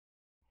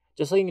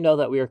Just so you know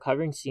that we are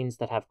covering scenes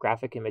that have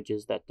graphic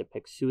images that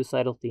depict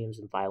suicidal themes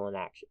and violent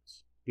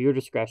actions. Viewer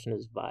discretion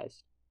is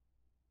advised.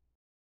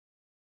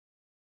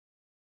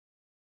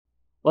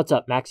 What's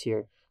up, Max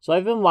here. So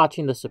I've been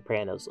watching The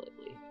Sopranos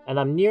lately, and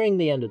I'm nearing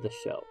the end of the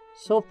show.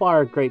 So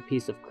far, a great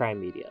piece of crime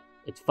media.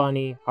 It's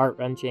funny,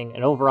 heart-wrenching,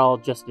 and overall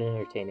just an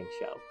entertaining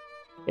show.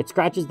 It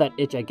scratches that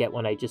itch I get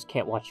when I just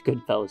can't watch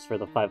Goodfellas for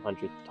the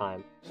 500th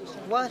time.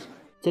 What?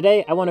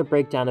 Today, I want to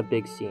break down a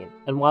big scene,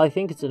 and while I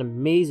think it's an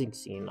amazing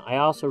scene, I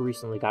also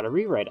recently got a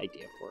rewrite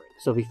idea for it.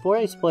 So before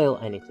I spoil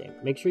anything,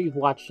 make sure you've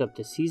watched up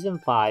to Season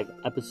 5,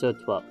 Episode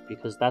 12,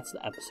 because that's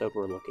the episode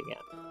we're looking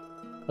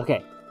at.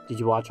 Okay, did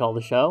you watch all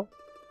the show?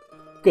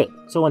 Good.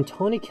 So when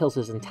Tony kills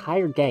his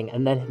entire gang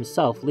and then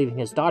himself, leaving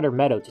his daughter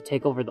Meadow to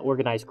take over the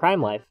organized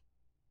crime life?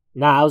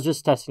 Nah, I was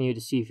just testing you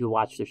to see if you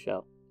watched the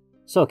show.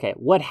 So okay,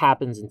 what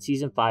happens in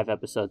Season 5,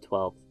 Episode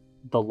 12,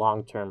 The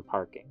Long-Term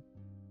Parking?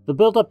 The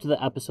build-up to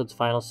the episode's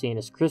final scene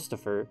is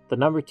Christopher, the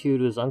number 2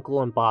 to his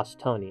uncle and boss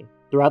Tony,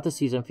 throughout the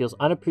season feels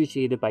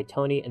unappreciated by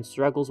Tony and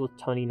struggles with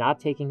Tony not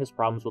taking his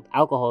problems with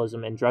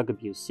alcoholism and drug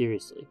abuse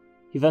seriously.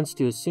 He vents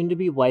to his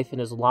soon-to-be wife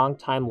and his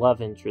longtime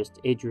love interest,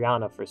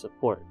 Adriana, for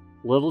support.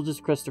 Little does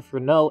Christopher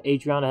know,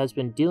 Adriana has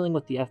been dealing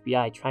with the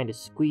FBI trying to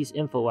squeeze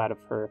info out of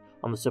her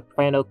on the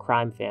Soprano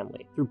crime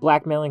family, through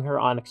blackmailing her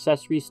on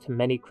accessories to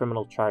many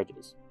criminal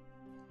charges.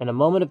 In a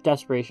moment of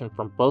desperation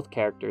from both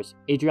characters,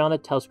 Adriana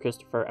tells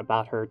Christopher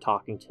about her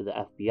talking to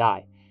the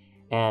FBI,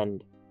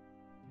 and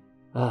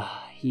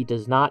he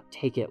does not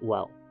take it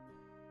well.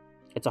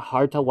 It's a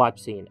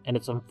hard-to-watch scene, and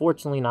it's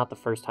unfortunately not the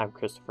first time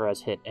Christopher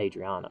has hit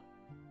Adriana.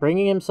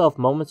 Bringing himself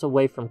moments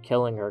away from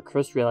killing her,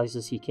 Chris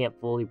realizes he can't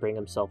fully bring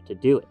himself to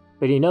do it,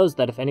 but he knows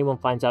that if anyone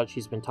finds out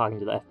she's been talking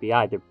to the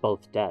FBI, they're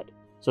both dead.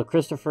 So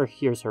Christopher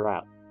hears her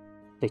out.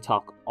 They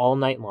talk all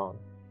night long,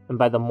 and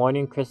by the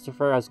morning,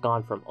 Christopher has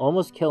gone from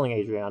almost killing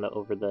Adriana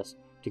over this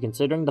to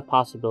considering the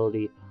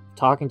possibility of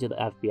talking to the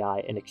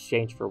FBI in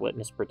exchange for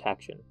witness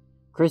protection.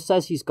 Chris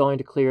says he's going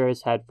to clear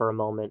his head for a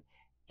moment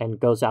and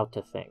goes out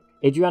to think.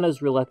 Adriana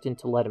is reluctant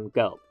to let him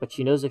go, but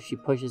she knows if she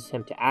pushes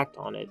him to act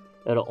on it,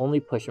 it'll only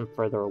push him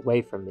further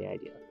away from the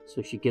idea,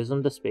 so she gives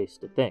him the space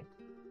to think.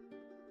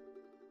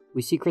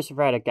 We see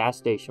Christopher at a gas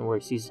station where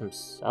he sees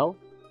himself?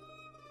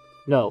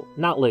 No,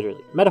 not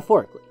literally,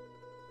 metaphorically.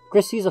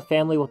 Chris sees a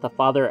family with a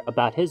father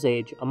about his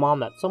age, a mom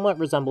that somewhat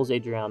resembles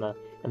Adriana,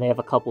 and they have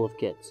a couple of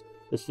kids.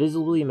 This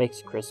visibly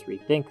makes Chris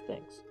rethink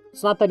things.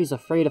 It's not that he's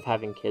afraid of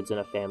having kids in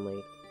a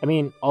family. I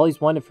mean, all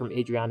he's wanted from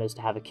Adriana is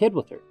to have a kid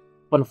with her.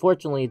 But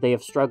unfortunately, they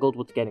have struggled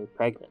with getting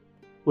pregnant.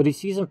 What he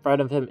sees in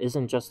front of him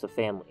isn't just a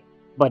family,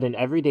 but an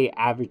everyday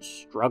average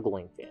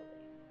struggling family.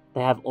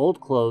 They have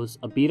old clothes,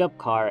 a beat-up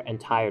car, and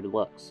tired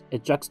looks.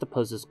 It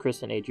juxtaposes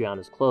Chris and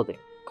Adriana's clothing,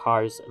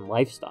 cars, and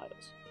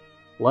lifestyles.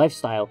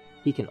 Lifestyle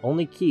he can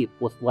only keep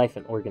with life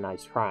in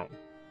organized crime.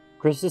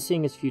 Chris is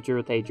seeing his future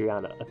with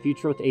Adriana, a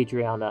future with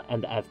Adriana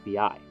and the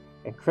FBI.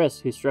 And Chris,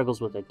 who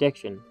struggles with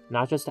addiction,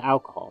 not just to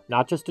alcohol,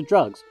 not just to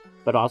drugs,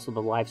 but also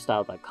the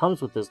lifestyle that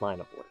comes with his line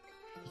of work.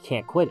 He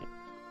can't quit it.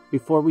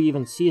 Before we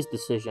even see his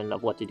decision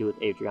of what to do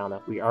with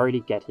Adriana, we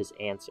already get his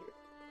answer.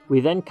 We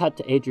then cut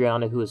to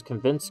Adriana, who is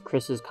convinced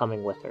Chris is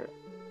coming with her.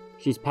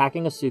 She's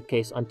packing a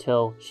suitcase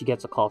until she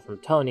gets a call from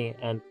Tony,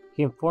 and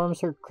he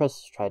informs her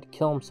Chris tried to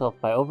kill himself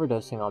by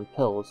overdosing on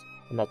pills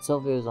and that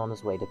Silvio is on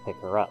his way to pick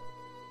her up.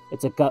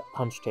 It's a gut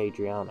punch to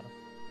Adriana.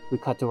 We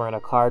cut to her in a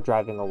car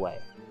driving away.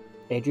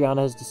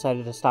 Adriana has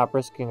decided to stop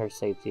risking her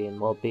safety and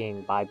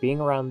well-being by being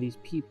around these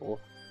people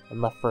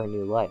and left for a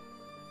new life.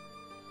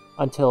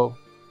 Until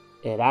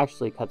it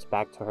actually cuts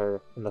back to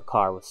her in the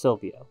car with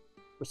Silvio,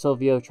 where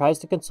Silvio tries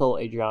to console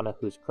Adriana,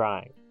 who's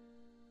crying.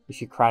 Is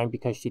she crying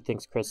because she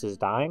thinks Chris is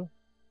dying?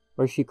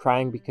 Or is she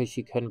crying because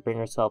she couldn't bring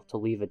herself to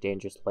leave a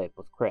dangerous life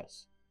with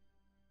Chris?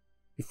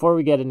 Before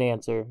we get an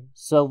answer,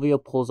 Silvio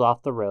pulls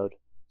off the road,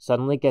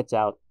 suddenly gets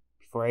out.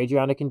 Before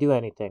Adriana can do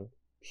anything,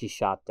 she's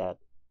shot dead.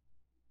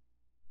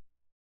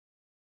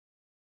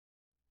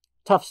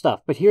 Tough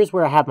stuff, but here's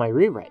where I have my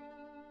rewrite.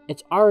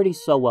 It's already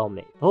so well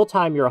made. The whole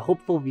time you're a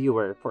hopeful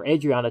viewer for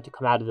Adriana to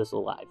come out of this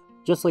alive.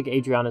 Just like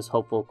Adriana's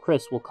hopeful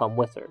Chris will come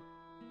with her.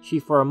 She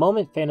for a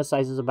moment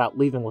fantasizes about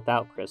leaving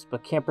without Chris,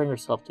 but can't bring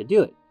herself to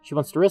do it. She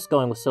wants to risk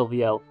going with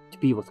Silvio to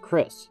be with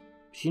Chris.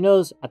 She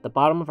knows at the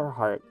bottom of her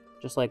heart,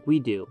 just like we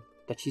do,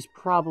 that she's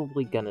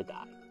probably gonna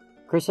die.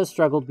 Chris has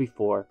struggled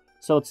before,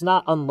 so it's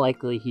not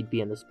unlikely he'd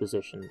be in this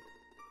position.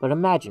 But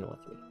imagine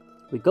with me.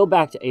 We go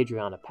back to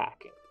Adriana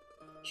packing.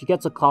 She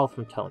gets a call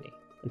from Tony.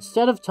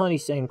 Instead of Tony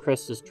saying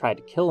Chris has tried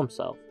to kill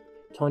himself,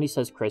 Tony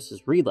says Chris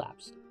has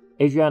relapsed.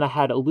 Adriana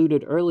had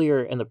alluded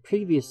earlier in the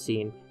previous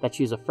scene that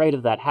she's afraid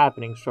of that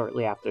happening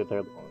shortly after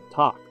their long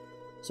talk.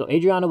 So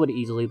Adriana would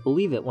easily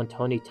believe it when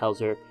Tony tells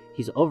her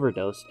he's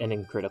overdosed and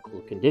in critical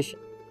condition.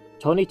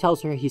 Tony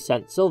tells her he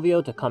sent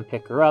Silvio to come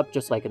pick her up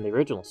just like in the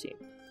original scene.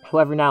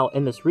 However, now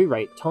in this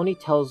rewrite, Tony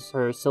tells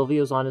her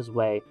Silvio's on his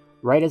way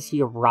right as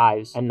he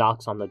arrives and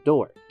knocks on the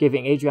door,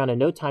 giving Adriana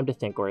no time to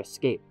think or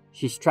escape.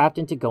 She's trapped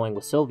into going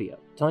with Silvio.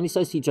 Tony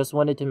says he just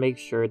wanted to make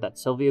sure that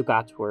Silvio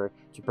got to her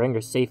to bring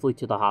her safely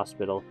to the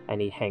hospital, and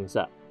he hangs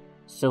up.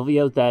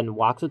 Silvio then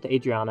walks with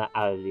Adriana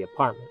out of the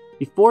apartment.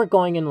 Before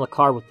going in the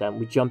car with them,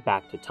 we jump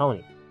back to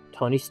Tony.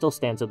 Tony still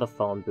stands at the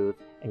phone booth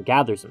and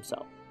gathers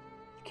himself.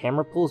 The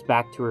camera pulls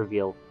back to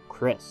reveal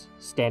Chris,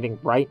 standing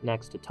right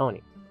next to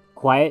Tony.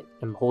 Quiet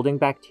and holding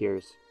back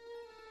tears,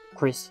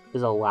 Chris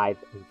is alive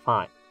and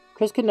fine.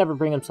 Chris could never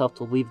bring himself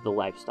to leave the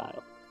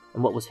lifestyle,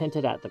 and what was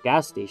hinted at the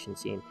gas station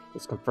scene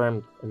is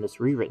confirmed in this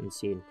rewritten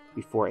scene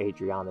before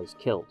Adriana is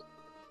killed.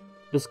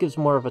 This gives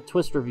more of a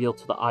twist reveal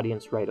to the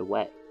audience right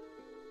away.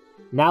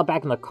 Now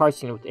back in the car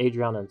scene with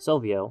Adriana and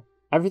Silvio,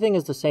 everything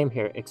is the same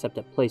here except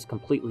it plays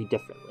completely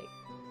differently.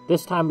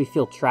 This time we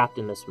feel trapped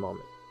in this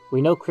moment.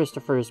 We know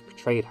Christopher has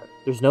betrayed her.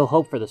 There's no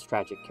hope for this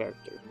tragic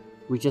character.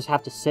 We just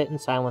have to sit in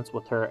silence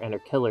with her and her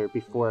killer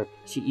before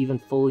she even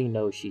fully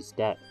knows she's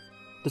dead.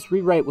 This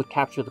rewrite would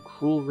capture the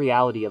cruel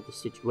reality of the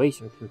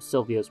situation from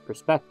Silvio's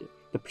perspective,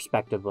 the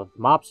perspective of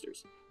the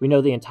mobsters. We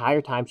know the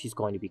entire time she's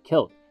going to be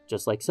killed,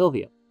 just like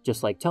Silvio,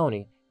 just like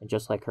Tony, and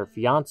just like her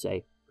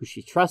fiancé, who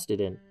she trusted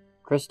in,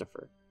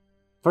 Christopher.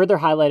 Further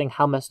highlighting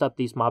how messed up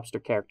these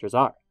mobster characters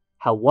are,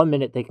 how 1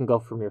 minute they can go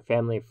from your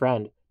family and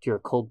friend to your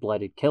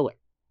cold-blooded killer,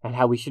 and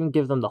how we shouldn't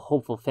give them the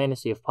hopeful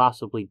fantasy of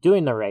possibly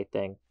doing the right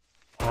thing,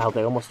 and how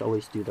they almost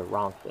always do the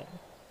wrong thing.